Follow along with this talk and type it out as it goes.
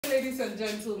ladies and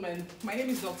gentlemen, my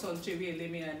name is Dr. Nchewi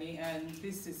Elemiani, and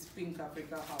this is Pink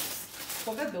Africa House.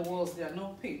 Forget the walls, they are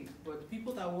not pink, but the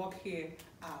people that work here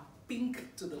are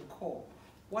pink to the core.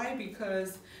 Why?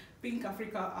 Because Pink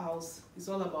Africa House is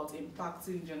all about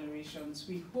impacting generations.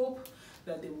 We hope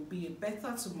that there will be a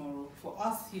better tomorrow for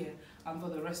us here and for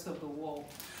the rest of the world.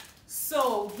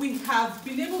 So we have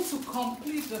been able to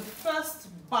complete the first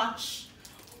batch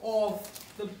of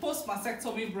the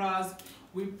post-mastectomy bras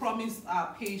we promised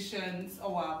our patients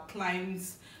or our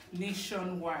clients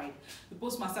nationwide. The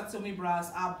post-mastectomy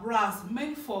bras are bras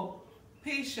meant for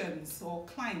patients or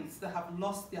clients that have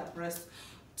lost their breast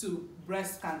to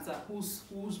breast cancer,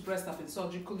 whose breasts have been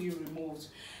surgically removed.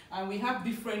 And we have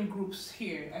different groups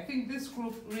here. I think this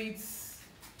group reads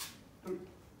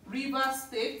River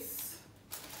States,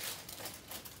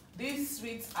 this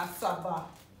reads Asaba,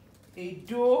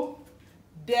 Edo,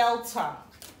 Delta,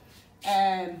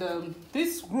 and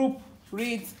this group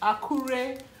reads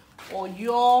Akure,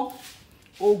 Oyo,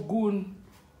 Ogun,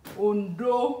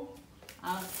 Ondo,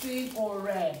 and Sin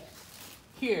Ore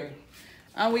here.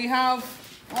 And we have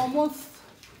almost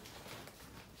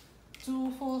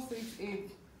 2, 4, 6,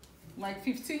 8, like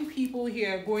 15 people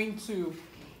here going to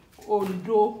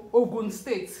Ondo, Ogun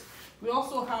State. We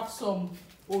also have some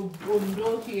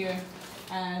Ondo here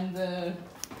and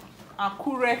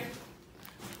Akure.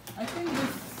 I think this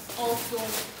also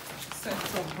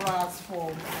sets of bras for.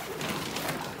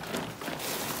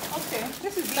 Okay,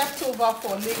 this is leftover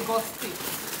for Lagos State.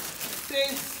 It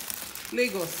says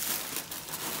Lagos.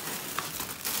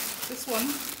 This one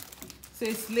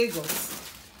says Lagos.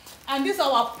 And these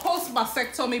are our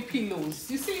post-mastectomy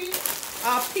pillows. You see,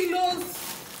 our pillows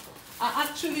are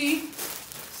actually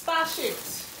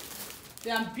star-shaped.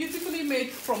 They are beautifully made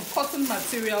from cotton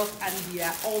materials and they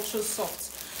are ultra soft.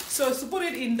 So to put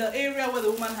it in the area where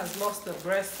the woman has lost the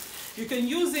breast, you can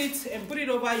use it and put it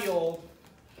over your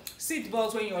seat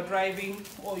belt when you're driving,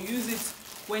 or use it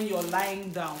when you're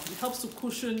lying down. It helps to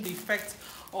cushion the effect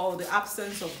or the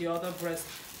absence of the other breast,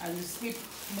 and you sleep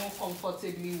more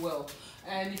comfortably well.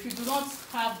 And if you do not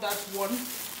have that one,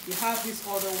 you have this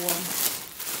other one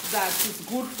that is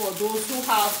good for those who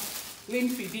have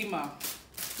lymphedema.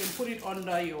 You can put it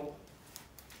under your.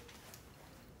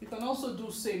 You can also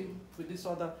do same with this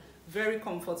other, very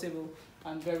comfortable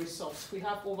and very soft. We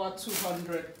have over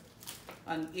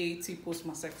 280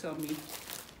 post-mastectomy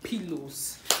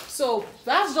pillows. So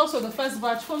that's just for the first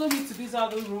batch. Follow me to this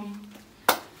other room.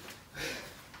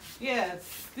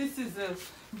 Yes, this is a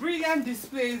brilliant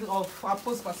display of our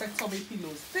post-mastectomy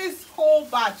pillows. This whole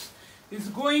batch is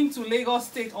going to Lagos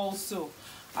State also,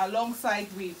 alongside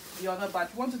with the other batch.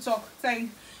 We want to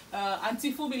thank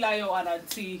Auntie Fumilayo and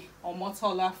Auntie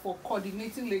Omotola for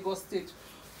coordinating Lagos State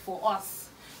for us.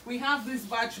 We have this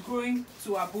batch going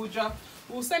to Abuja.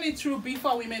 We'll send it through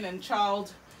BIFA Women and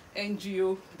Child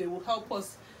NGO. They will help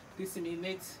us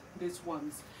disseminate these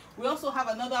ones. We also have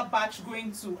another batch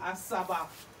going to Asaba.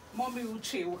 Mommy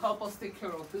Uche will help us take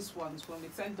care of these ones when we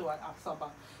send to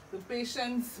Asaba. The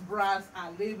patient's bras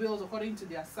are labeled according to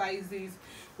their sizes.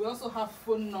 We also have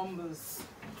phone numbers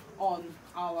on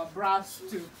our bras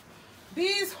too.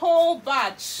 This whole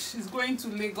batch is going to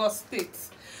Lagos State.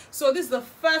 So this is the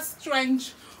first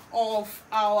tranche of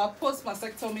our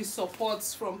post-mastectomy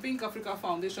supports from Pink Africa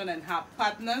Foundation and her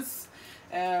partners,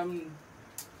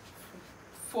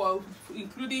 for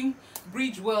including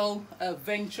Bridgewell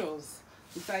Ventures,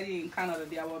 residing in Canada.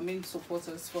 They are our main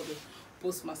supporters for the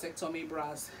post-mastectomy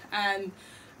bras. And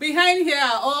behind here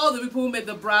are all the people who made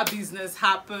the bra business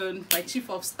happen. My chief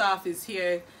of staff is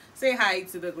here. Say hi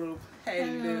to the group.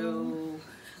 Hello.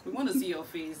 We want to see your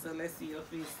face, so let's see your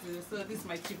face. So this is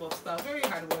my chief of staff, very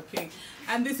hardworking.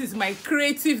 And this is my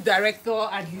creative director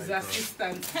and his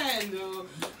assistant. Hello.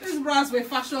 These bras were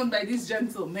fashioned by these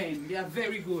gentlemen. They are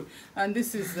very good. And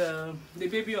this is the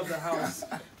baby of the house,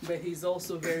 but he's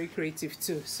also very creative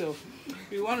too. So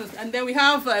we want to, and then we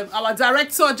have our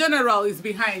director general is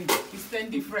behind. He's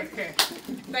Tendi Freke.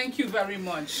 Thank you very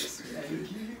much.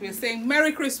 We're saying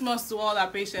Merry Christmas to all our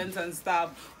patients and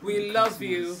staff. We love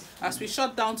you. As we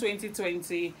shut down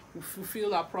 2020, we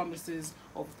fulfill our promises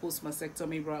of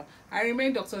post-mastectomy bra. I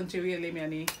remain Dr. Nchewi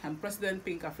Elemiani. I'm President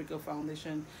Pink Africa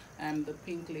Foundation. I'm the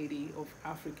Pink Lady of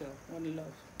Africa. One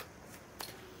love.